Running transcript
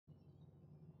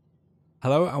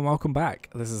Hello and welcome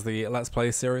back. This is the Let's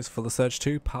Play series for The Surge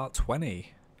 2 Part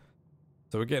 20.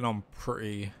 So we're getting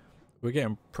pretty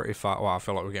far, well I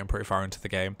feel like we're getting pretty far into the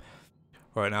game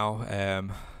right now.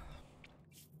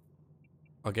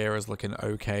 Our gear is looking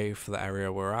okay for the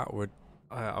area we're at.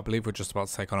 I believe we're just about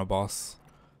to take on a boss.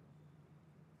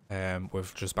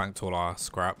 We've just banked all our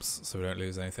scraps so we don't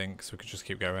lose anything, so we could just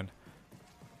keep going.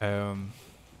 Can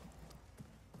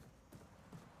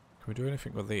we do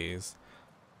anything with these?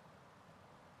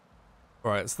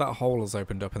 Right, so that hole has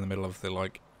opened up in the middle of the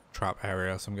trap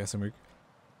area, so I'm guessing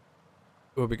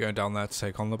we'll be going down there to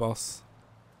take on the boss.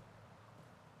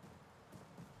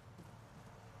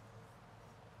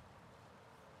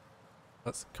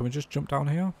 Can we just jump down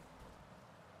here?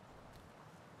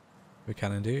 We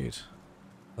can indeed.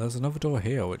 There's another door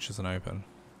here which isn't open.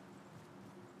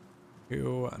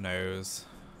 Who knows?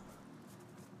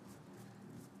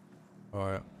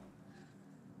 Alright.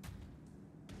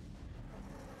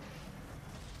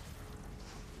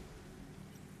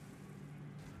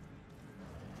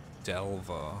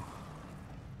 Delver.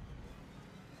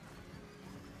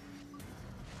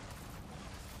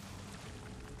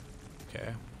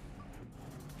 Okay.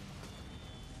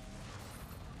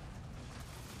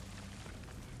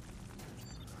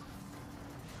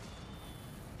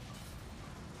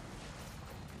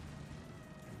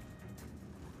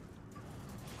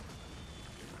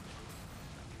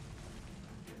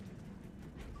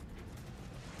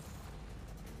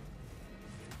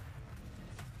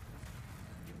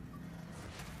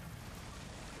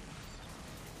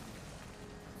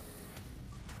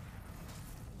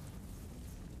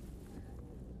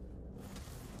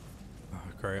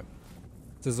 Great.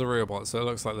 This is a real boss, so it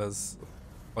looks like there's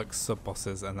like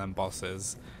sub-bosses and then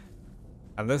bosses.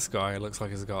 And this guy looks like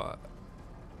he's got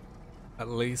at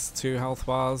least 2 health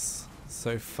bars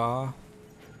so far.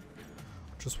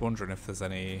 Just wondering if there's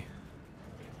any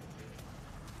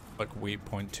like weak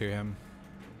point to him.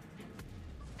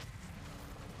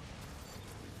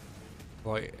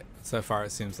 Like so far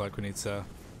it seems like we need to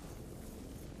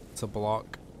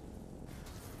block.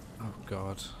 Oh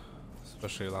god.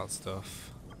 Especially that stuff.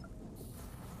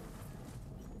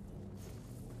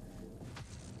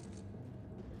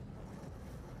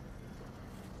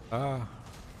 Ah,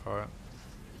 alright.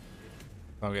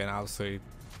 I'm getting absolutely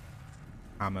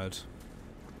hammered.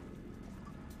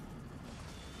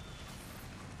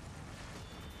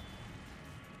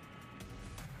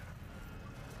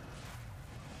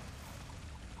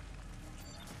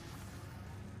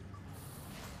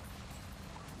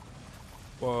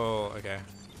 Whoa, okay.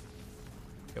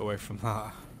 Get away from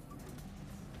that.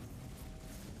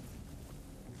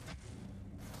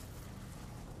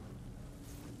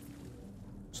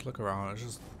 Just look around. It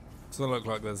just doesn't look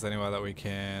like there's anywhere that we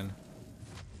can.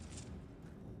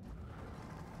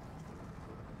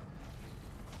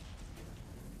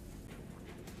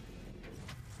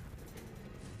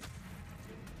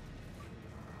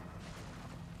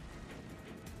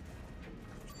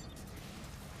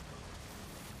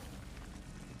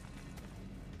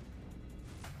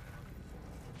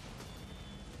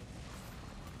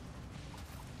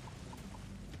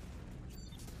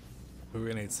 We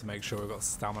really need to make sure we've got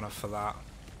stamina for that.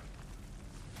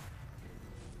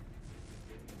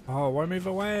 Oh, why move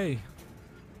away?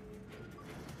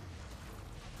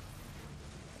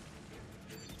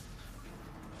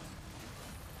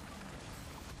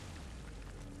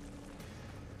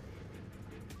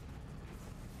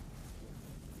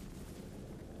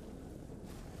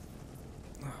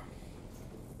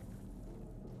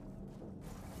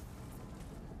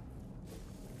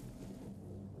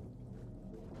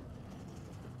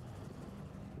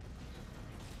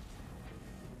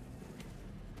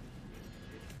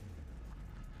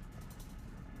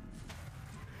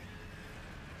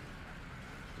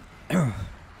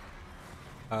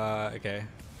 Okay,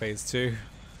 phase 2.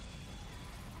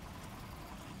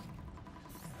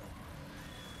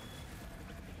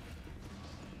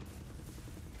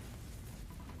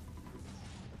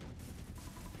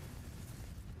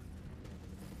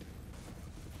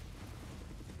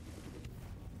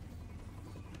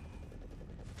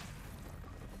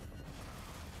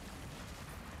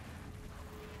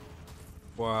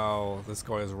 Wow, this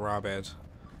guy is rabid.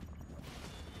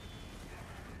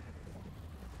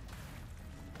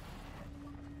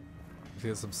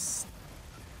 Get some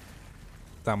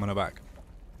stamina back.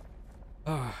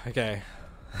 Oh, okay.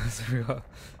 So we got.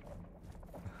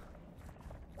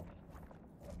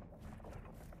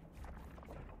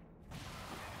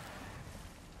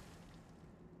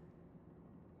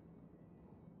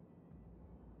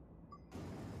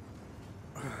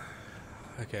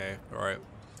 Okay, alright.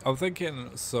 I'm thinking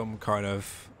some kind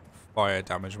of fire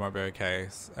damage might be okay.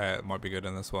 It might be good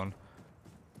in this one.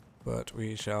 But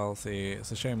we shall see.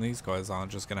 It's a shame these guys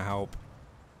aren't just going to help.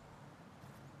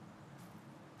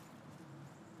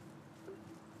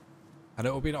 And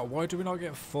it will be like, why do we not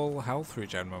get full health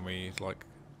regen when we like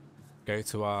go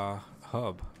to our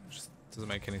hub? It just doesn't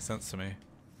make any sense to me.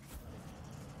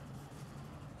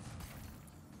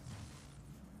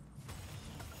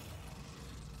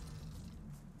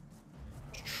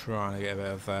 Just trying to get a bit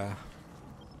of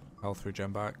health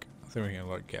regen back. I think we can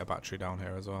like get a battery down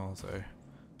here as well, so.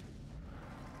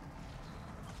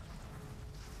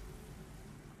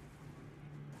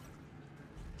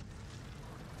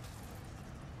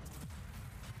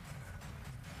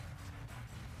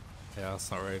 Yeah,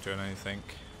 that's not really doing anything.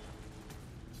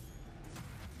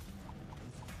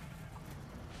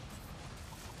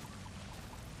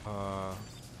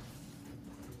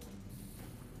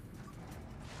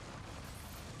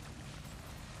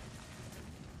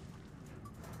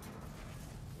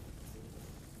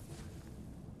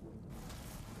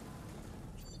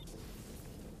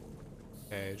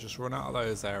 Okay, just run out of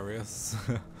those areas.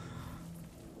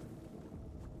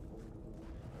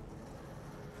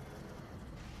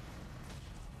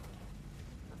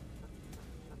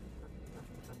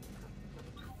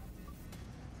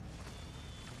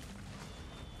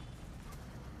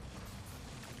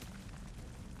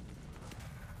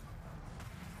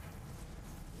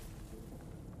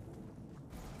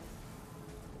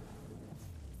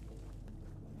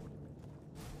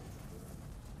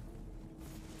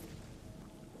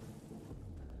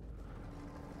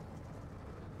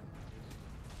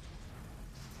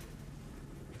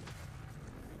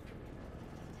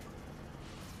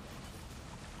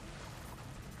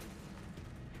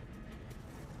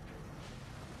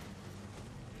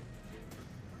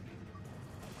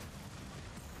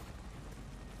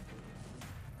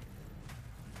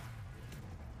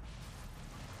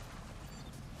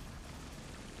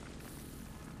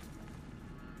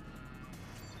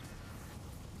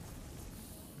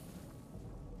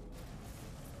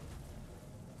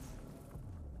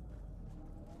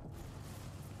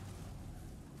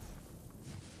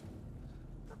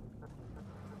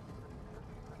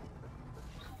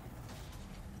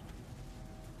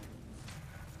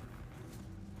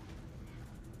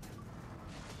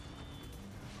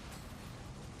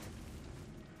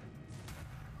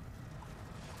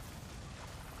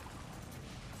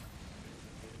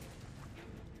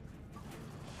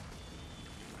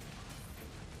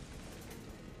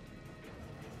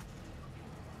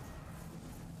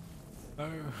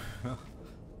 Oh.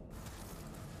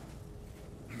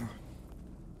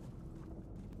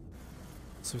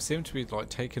 So we seem to be like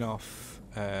taking off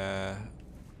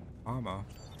armor,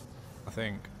 I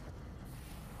think.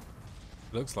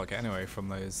 Looks like it anyway from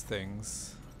those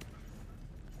things.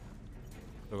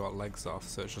 We've got legs off,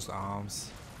 so it's just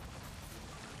arms.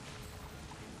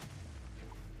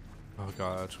 Oh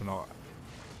god, we're not.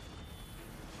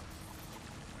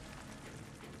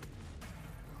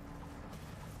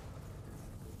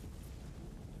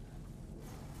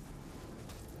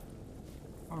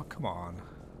 Oh, come on.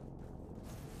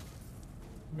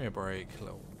 Give me a break,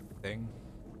 little thing.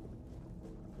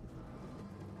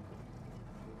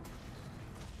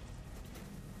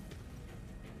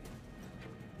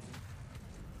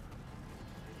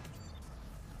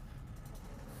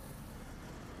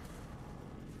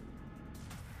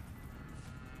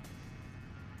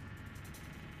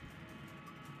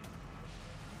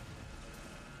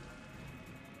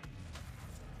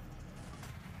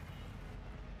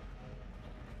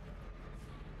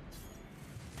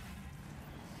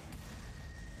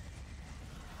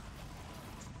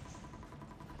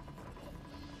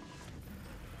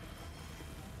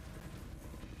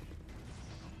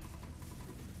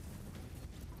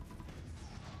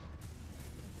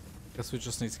 Guess we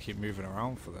just need to keep moving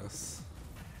around for this.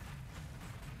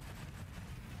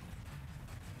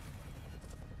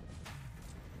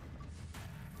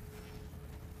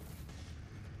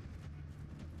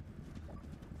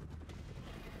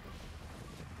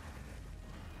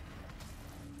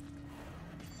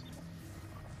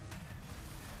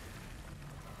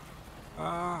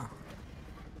 Ah!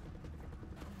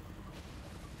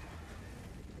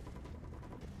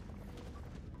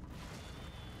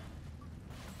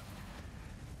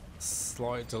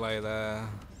 Slight delay there.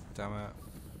 Damn it.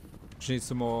 Just need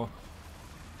some more.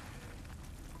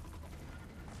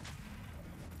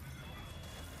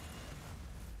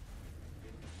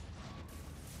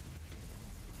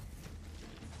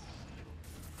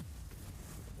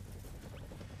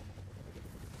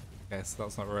 Okay, so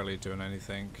that's not really doing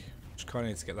anything. Just kind of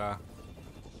need to get there.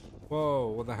 Whoa,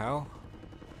 what the hell?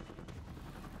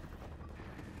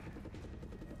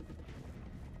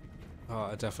 Oh,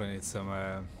 I definitely need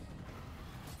some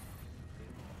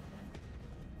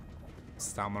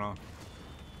stamina.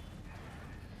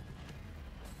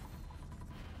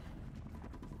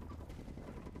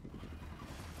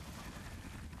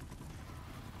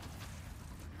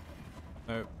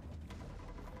 Nope.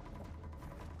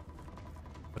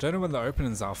 I don't know when the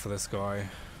openings are for this guy.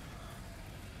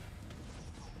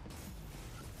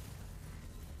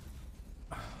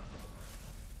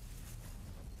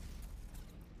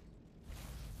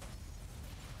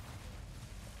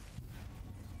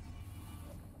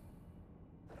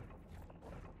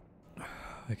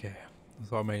 Okay,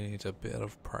 so I may need a bit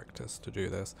of practice to do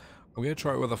this. I'm gonna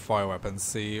try it with a fire weapon,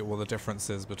 see what the difference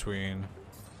is between.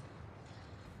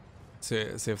 See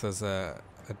if there's a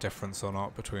difference or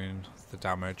not between the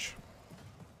damage.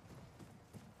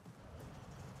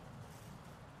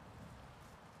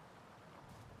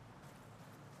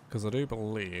 Because I do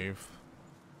believe.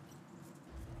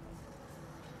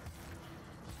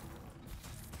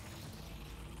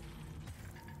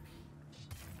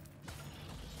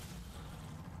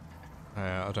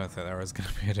 I don't think there is going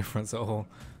to be a difference at all.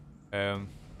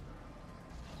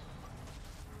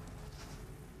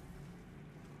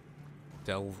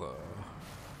 Delver.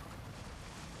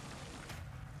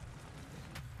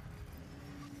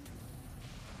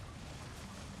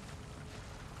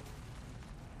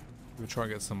 We'll try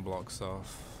and get some blocks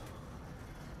off.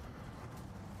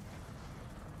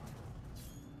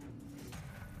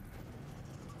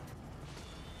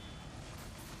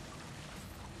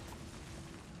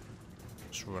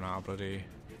 Just run out of bloody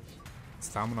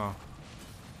stamina.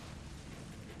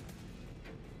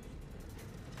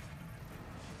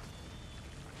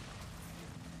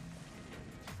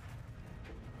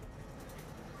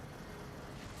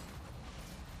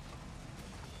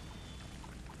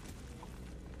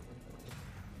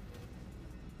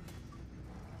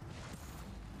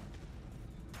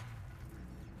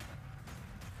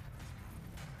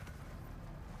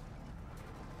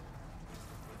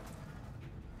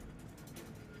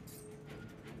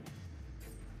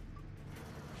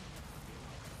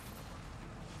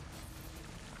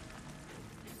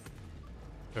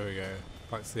 There we go.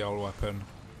 Back to the old weapon.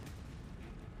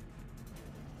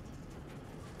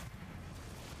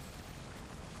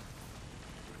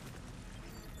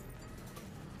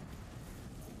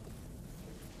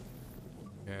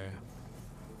 Okay.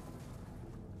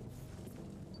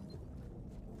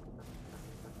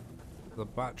 The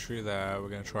battery there, we're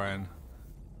going to try and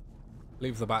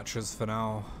leave the batteries for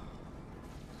now.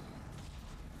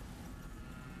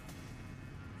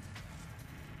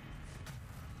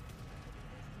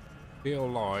 Feel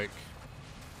like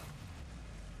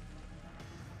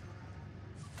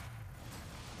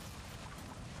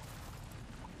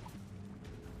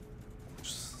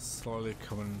just slowly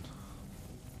coming.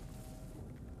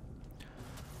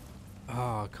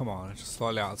 Ah, come on, just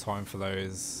slightly out of time for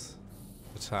those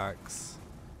attacks.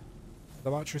 The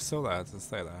battery's still there, does it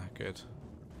stay there? Good.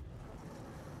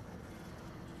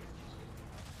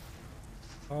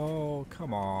 Oh,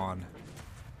 come on.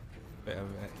 Bit of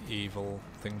an evil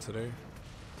thing to do.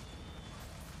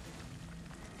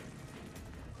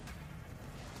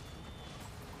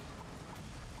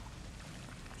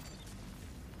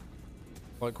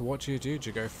 Like, what do? Do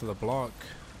you go for the block?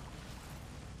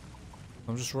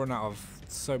 I'm just running out of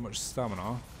so much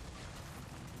stamina.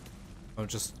 I'm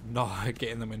just not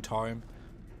getting them in time.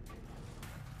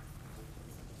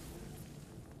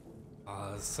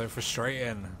 Ah, it's so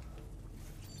frustrating.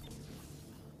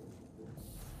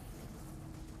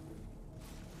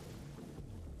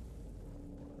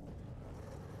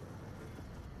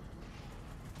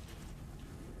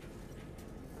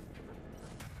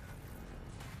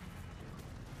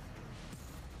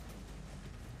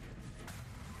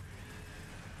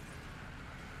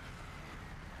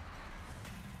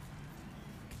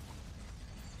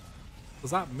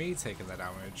 Was that me taking the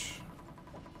damage?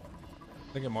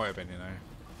 I think it might have been, you know.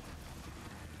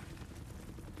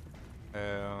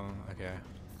 Okay.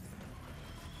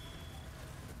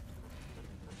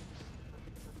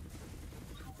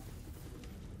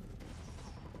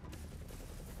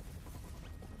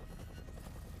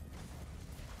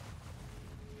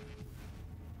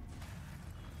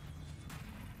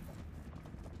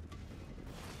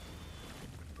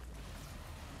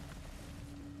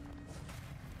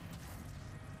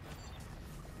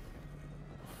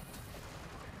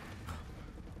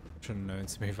 Shouldn't have known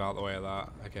to move out the way of that.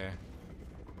 Okay.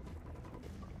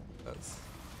 That's.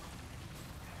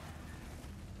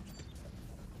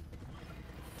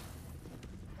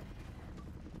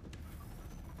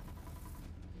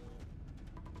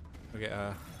 We'll get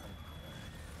a.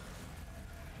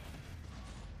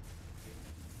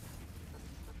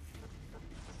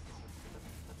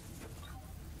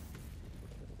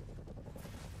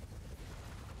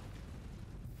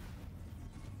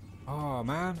 Oh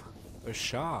man, those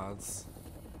shards.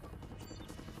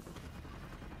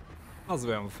 That was a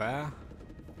bit unfair.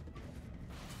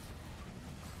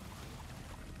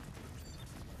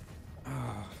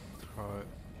 Oh, right.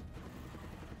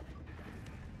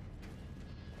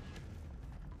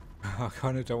 I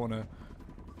kind of don't want to.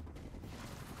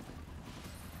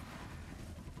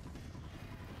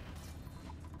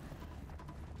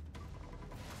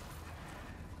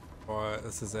 Right,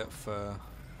 this is it for.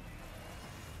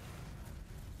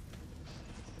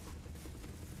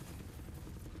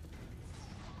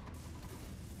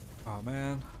 Oh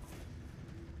man.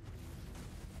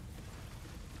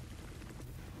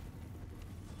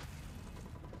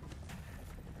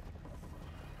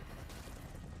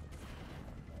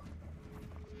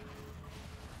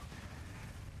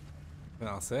 And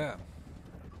that's it.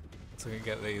 So we can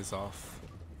get these off.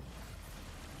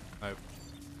 Nope.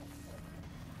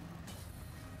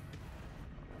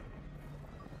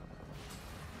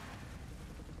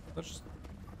 Let's just.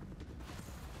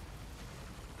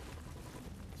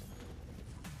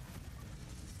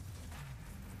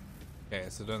 Okay,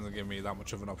 so it doesn't give me that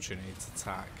much of an opportunity to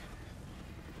attack.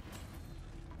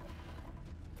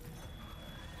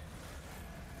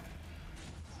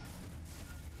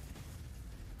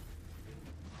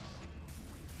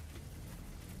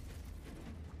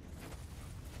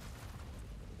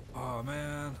 Oh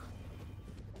man.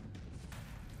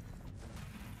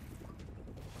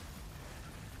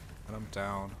 And I'm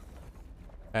down.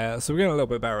 So we're getting a little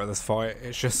bit better at this fight.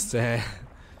 It's just a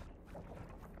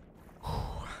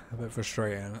bit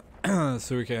frustrating.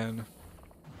 So we can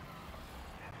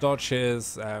dodge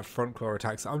his front claw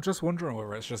attacks. I'm just wondering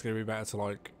whether it's just going to be better to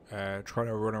like try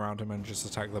to run around him and just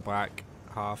attack the back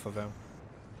half of him.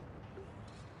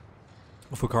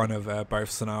 For kind of both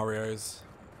scenarios,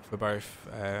 for both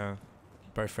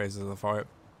phases of the fight.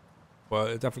 Well,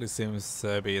 it definitely seems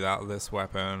to be that this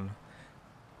weapon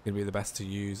gonna be the best to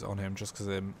use on him, just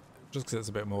because it's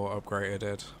a bit more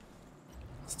upgraded.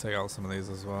 Let's take out some of these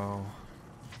as well.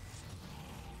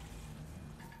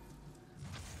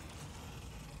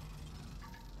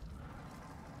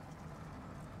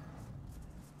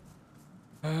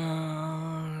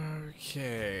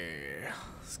 Okay,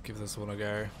 let's give this one a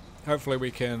go. Hopefully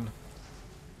we can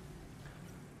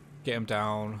get him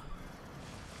down.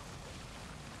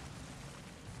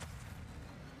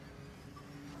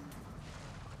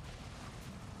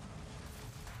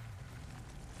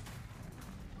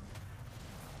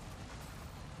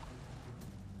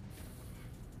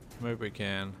 Maybe we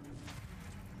can.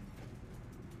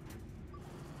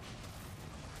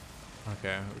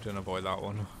 Okay, we didn't avoid that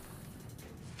one.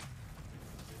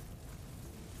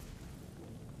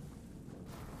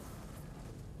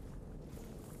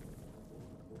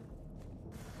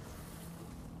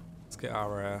 Let's get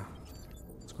our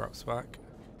scraps back.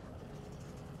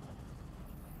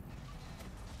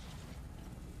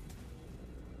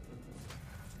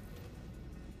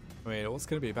 I mean, what's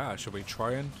going to be bad? Should we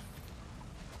try and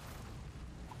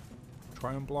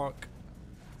block?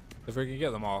 If we can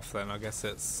get them off, then I guess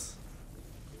it's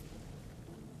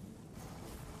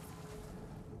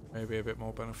maybe a bit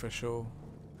more beneficial.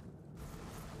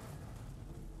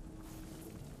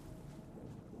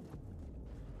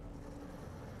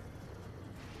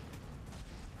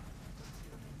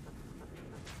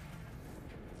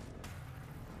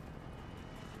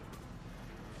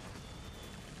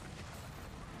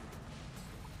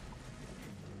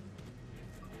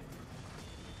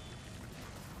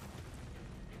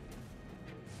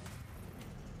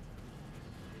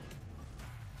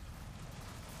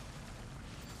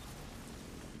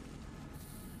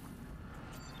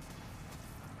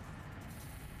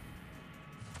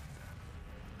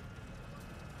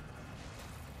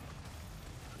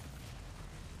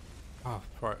 Oh,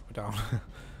 right, we're down.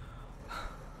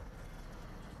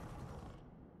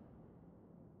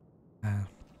 Man,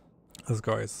 this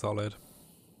guy is solid.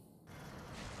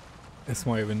 This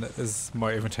might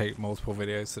even take multiple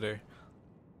videos to do.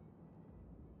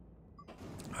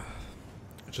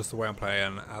 Just the way I'm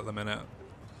playing at the minute.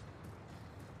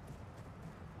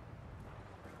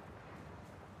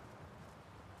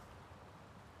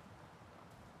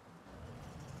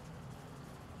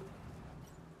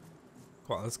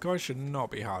 Well, this guy should not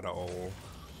be hard at all.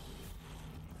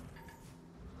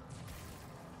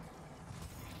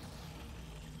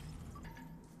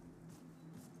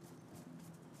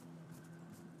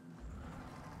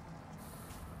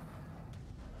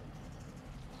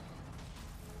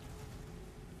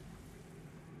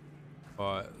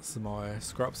 Right, so my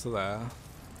scraps are there.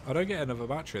 I don't get another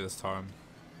battery this time.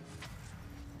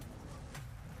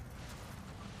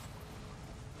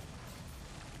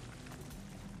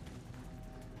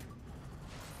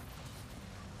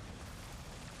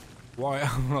 Why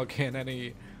I'm not getting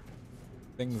any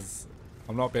things?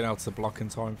 I'm not being able to block in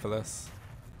time for this.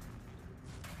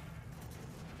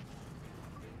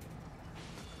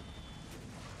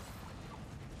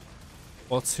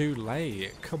 Or too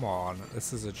late. Come on,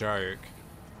 this is a joke.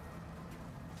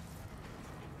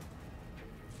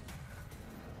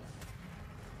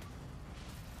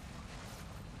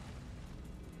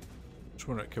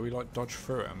 Can we like dodge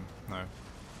through him? No.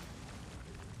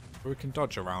 We can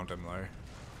dodge around him though.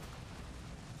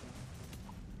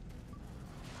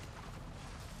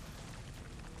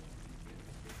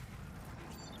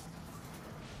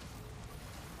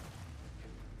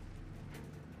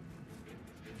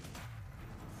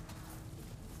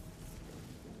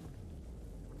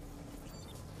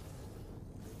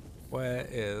 Where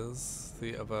is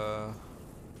the other...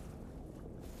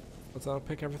 Let's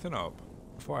pick everything up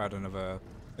before I had another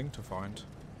thing to find.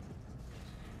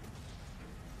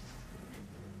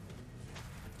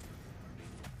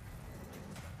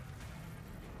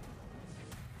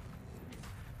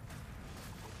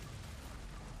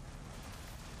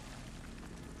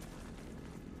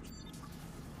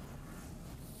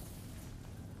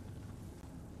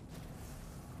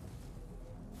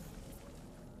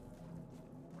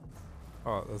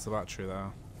 Oh, there's a battery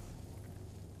there.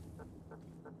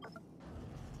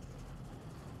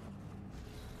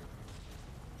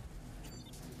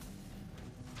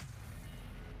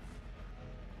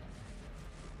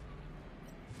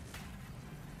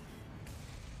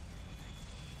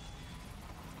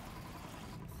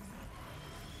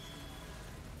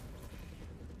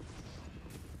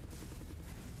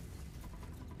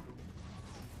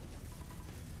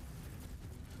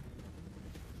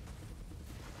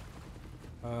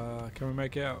 Can we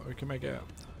make it out? We can make it out.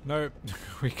 Nope,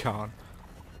 we can't.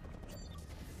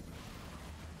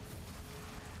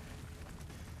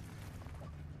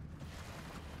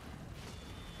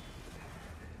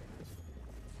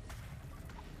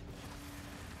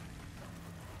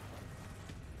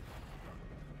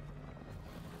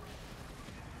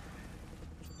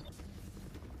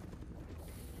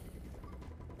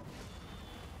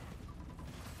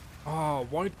 Oh,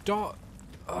 why dot?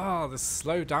 Oh, this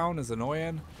slow down is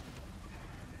annoying.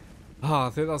 Oh, I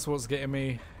think that's what's getting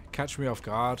me, catching me off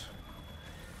guard.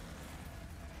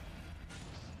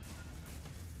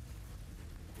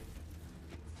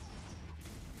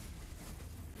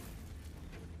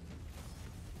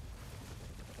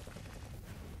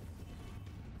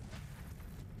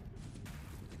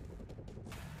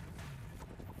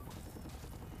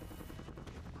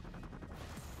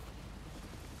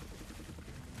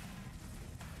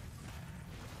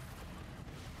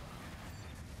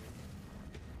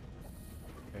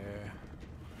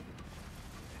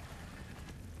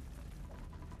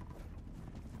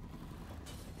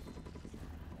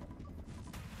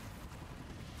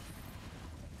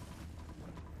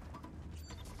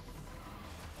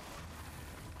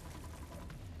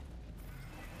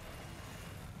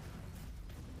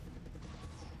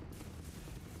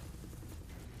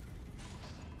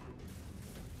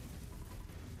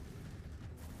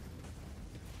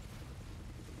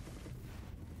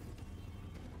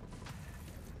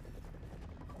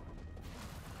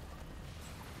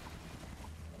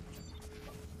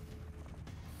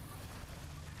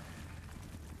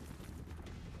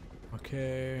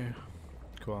 Okay,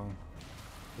 go on.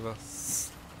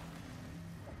 That's...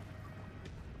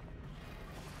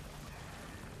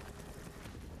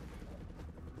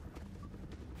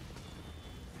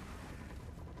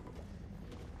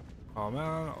 Oh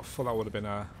man, I thought that would have been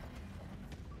a...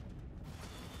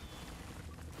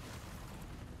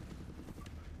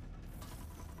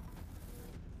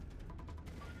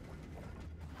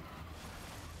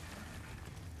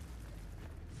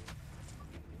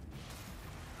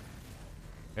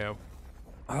 Yeah.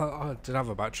 I did have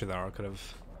a battery there, I could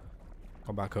have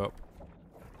gone back up.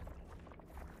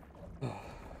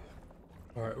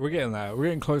 Alright, we're getting there. We're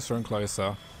getting closer and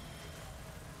closer.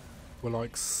 We're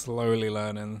like slowly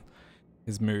learning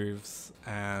his moves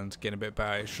and getting a bit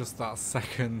better. It's just that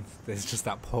second, there's just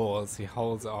that pause. He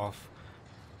holds it off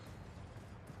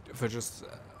for just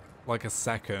like a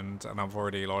second and I've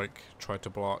already like tried to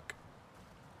block.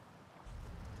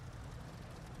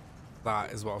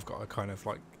 That is what I've got to kind of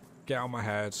like get out of my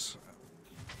head,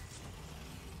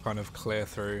 kind of clear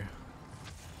through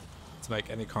to make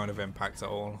any kind of impact at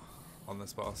all on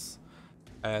this boss.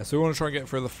 So we want to try and get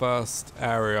through the first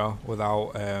area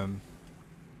without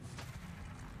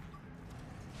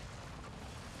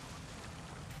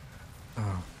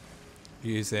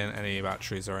using any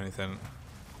batteries or anything.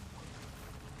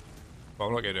 But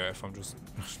I'm not going to do it if I'm just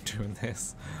doing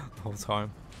this the whole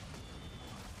time.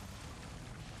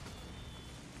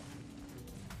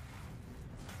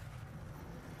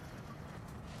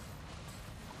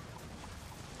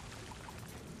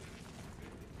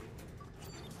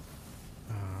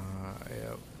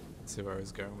 see where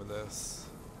he's going with this.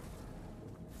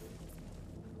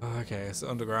 Okay, so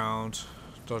underground,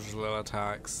 dodge little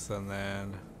attacks, and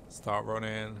then start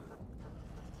running.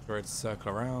 Ready to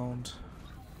circle around.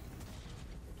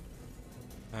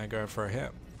 And going for a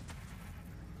hit.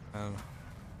 And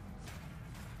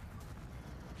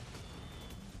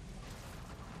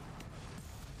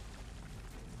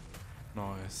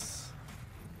nice.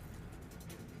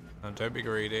 And don't be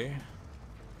greedy.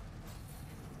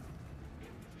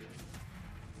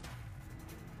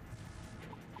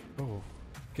 Oh,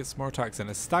 get some more attacks in.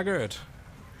 It's staggered.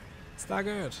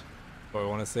 Staggered. What we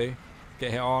want to see.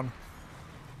 Get hit on.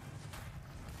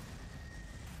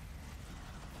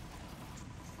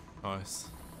 Nice.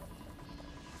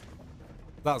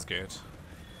 That's good.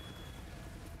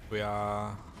 We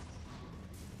are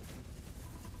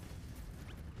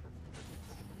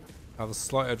have a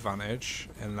slight advantage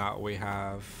in that we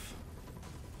have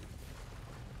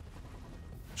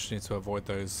just need to avoid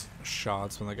those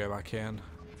shards when they go back in.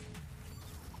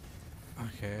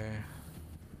 Okay.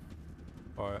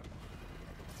 Alright.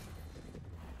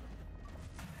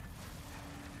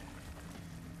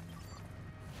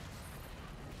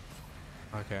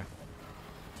 Okay.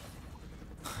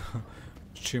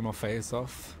 Chew my face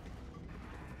off.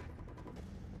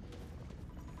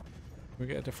 Can we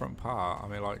get a different part? I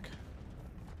mean, like.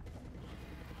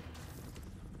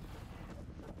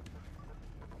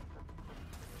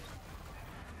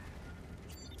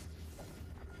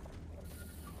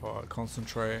 Alright,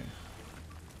 concentrate.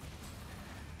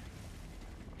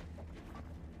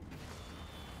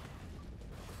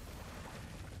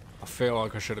 I feel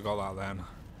like I should have got that then.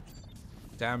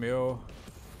 Damn you.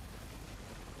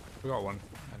 We got one,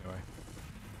 anyway.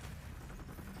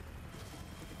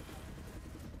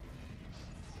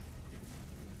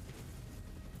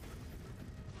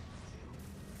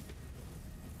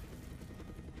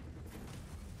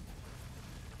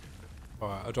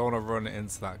 Alright, I don't want to run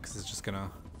into that because it's just gonna...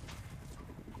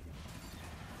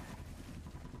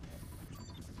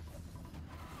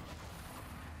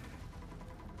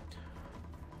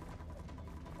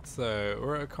 So,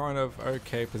 we're at a kind of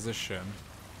okay position.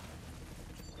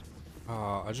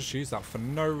 Oh, I just used that for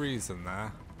no reason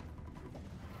there.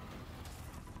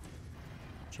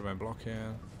 Should have been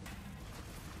blocking.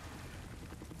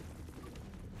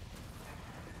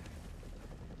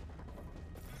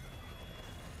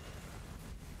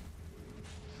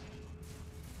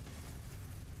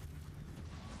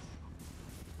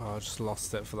 Oh, I just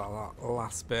lost it for that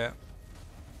last bit.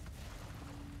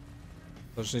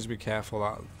 I just need to be careful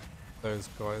that those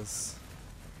guys.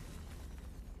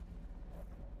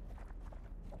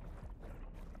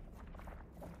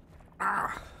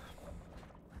 Ah!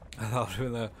 I thought it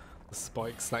was the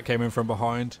spikes that came in from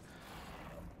behind.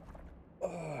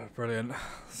 Oh, brilliant.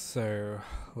 So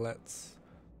let's.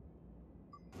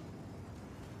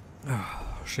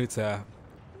 She need to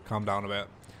calm down a bit.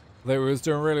 They was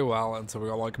doing really well until we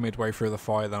got like midway through the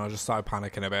fight. Then I just started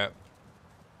panicking a bit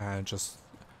and just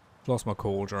lost my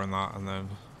cool during that, and then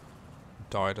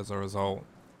died as a result.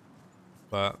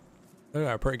 But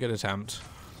yeah, pretty good attempt.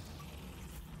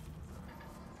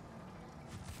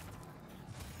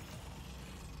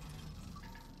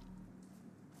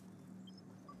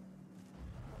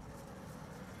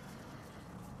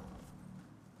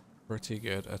 Pretty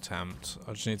good attempt.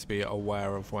 I just need to be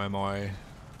aware of where my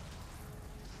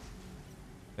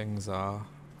things are.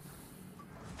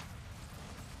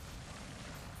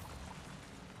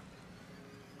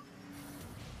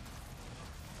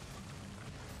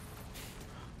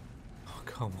 Oh,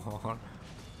 come on.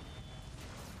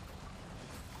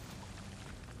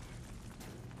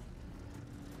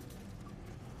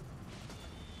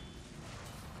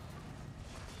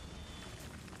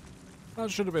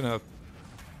 That should have been a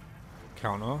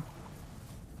counter.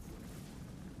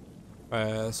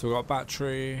 So we've got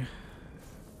battery.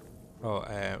 Oh,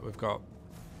 we've got...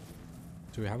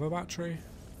 Do we have a battery?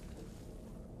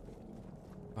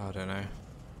 I don't know.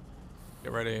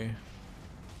 Get ready.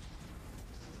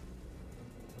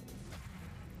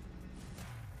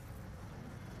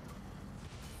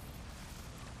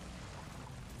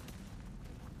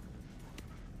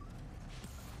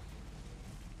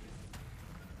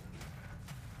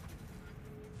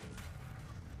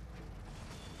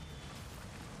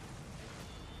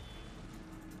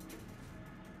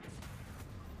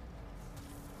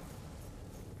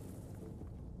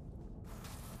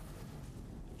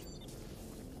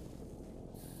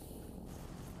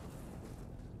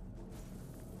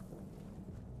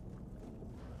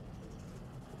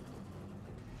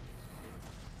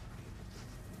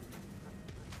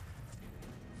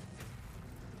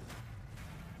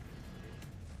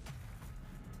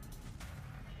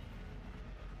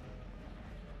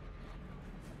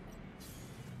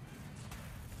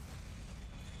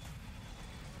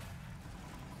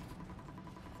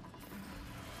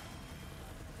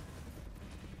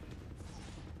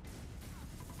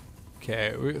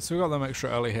 Okay, so we got them extra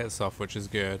early hit stuff, which is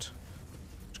good.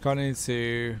 Just kind of need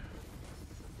to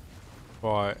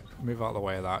move out of the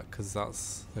way of that, because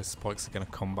those spikes are gonna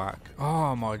come back.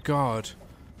 Oh my god!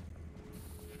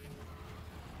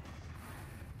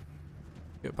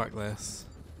 Get back this.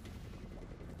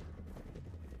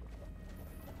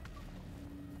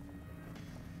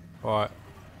 Right.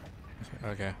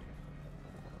 Okay.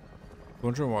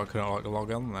 Wondering why I couldn't like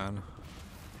log on then.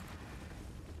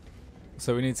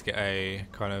 So we need to get a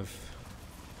kind of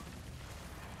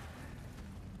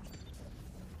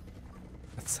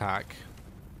attack.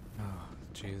 Oh,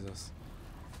 Jesus.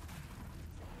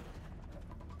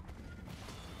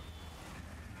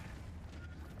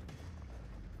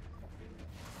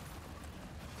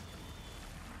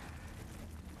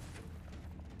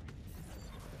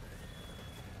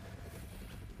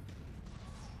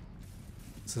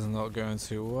 This is not going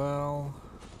too well.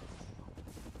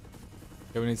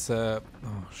 Okay, we need to...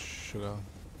 Oh, sugar.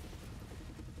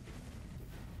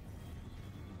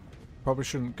 Probably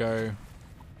shouldn't go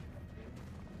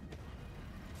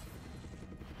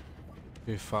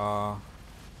too far.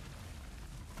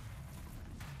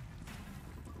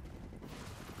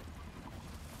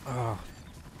 Oh.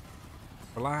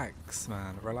 Relax,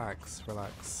 man. Relax,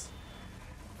 relax.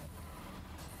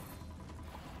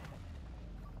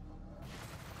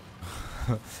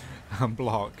 And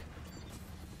block.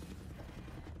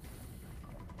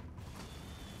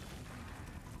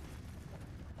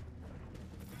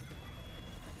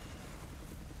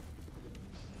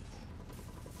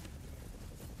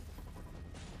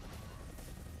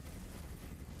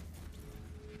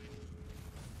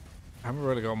 I haven't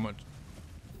really got much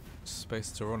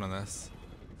space to run on this.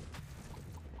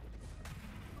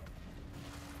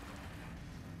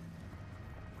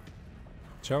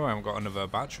 Sure, I haven't got another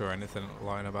batch or anything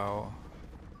lying about.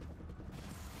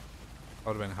 That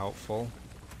would have been helpful.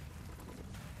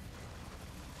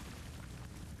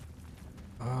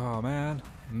 Oh man,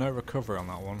 no recovery on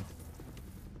that one.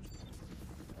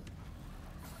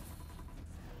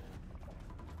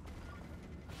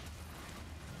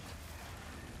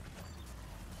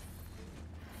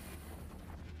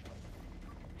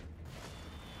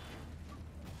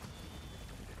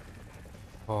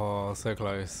 Oh, so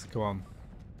close. Come on.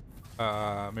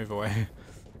 Move away.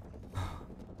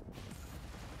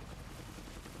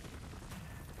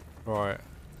 Right.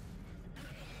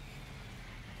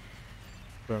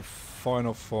 We're in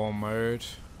final form mode.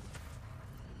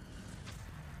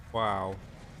 Wow.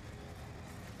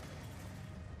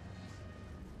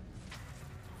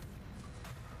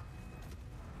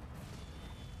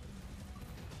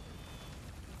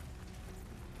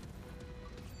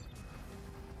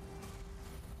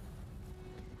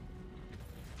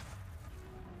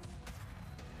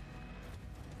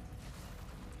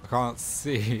 I can't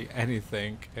see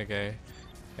anything. Okay,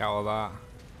 get out of that.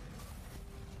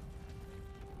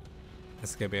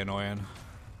 This is gonna be annoying.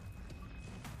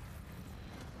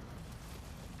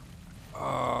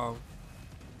 Oh,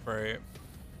 great.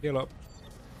 Heal up.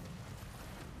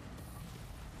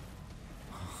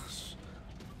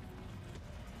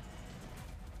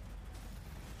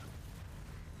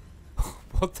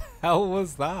 What the hell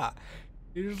was that?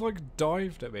 He just like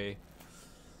dived at me.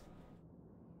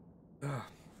 Ugh.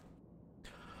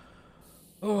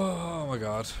 Oh my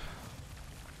god.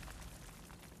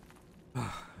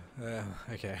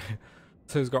 Okay.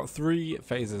 So he's got 3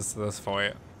 phases to this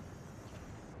fight.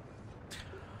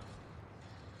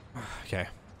 Okay.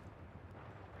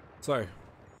 So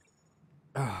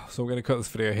we're gonna cut this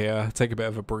video here, take a bit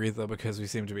of a breather because we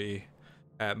seem to be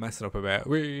messing up a bit.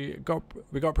 We got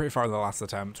pretty far in the last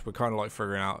attempt. We're kind of like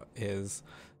figuring out his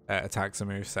attacks and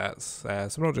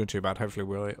movesets. So we're not doing too bad. Hopefully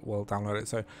we'll download it.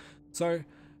 So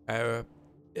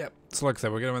yeah, so like I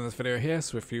said, we're going to end this video here,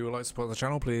 so if you would like to support the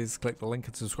channel, please click the link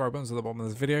and subscribe buttons at the bottom of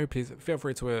this video. Please feel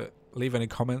free to leave any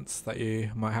comments that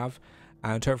you might have,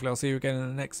 and hopefully I'll see you again in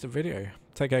the next video.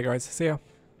 Take care guys, see ya!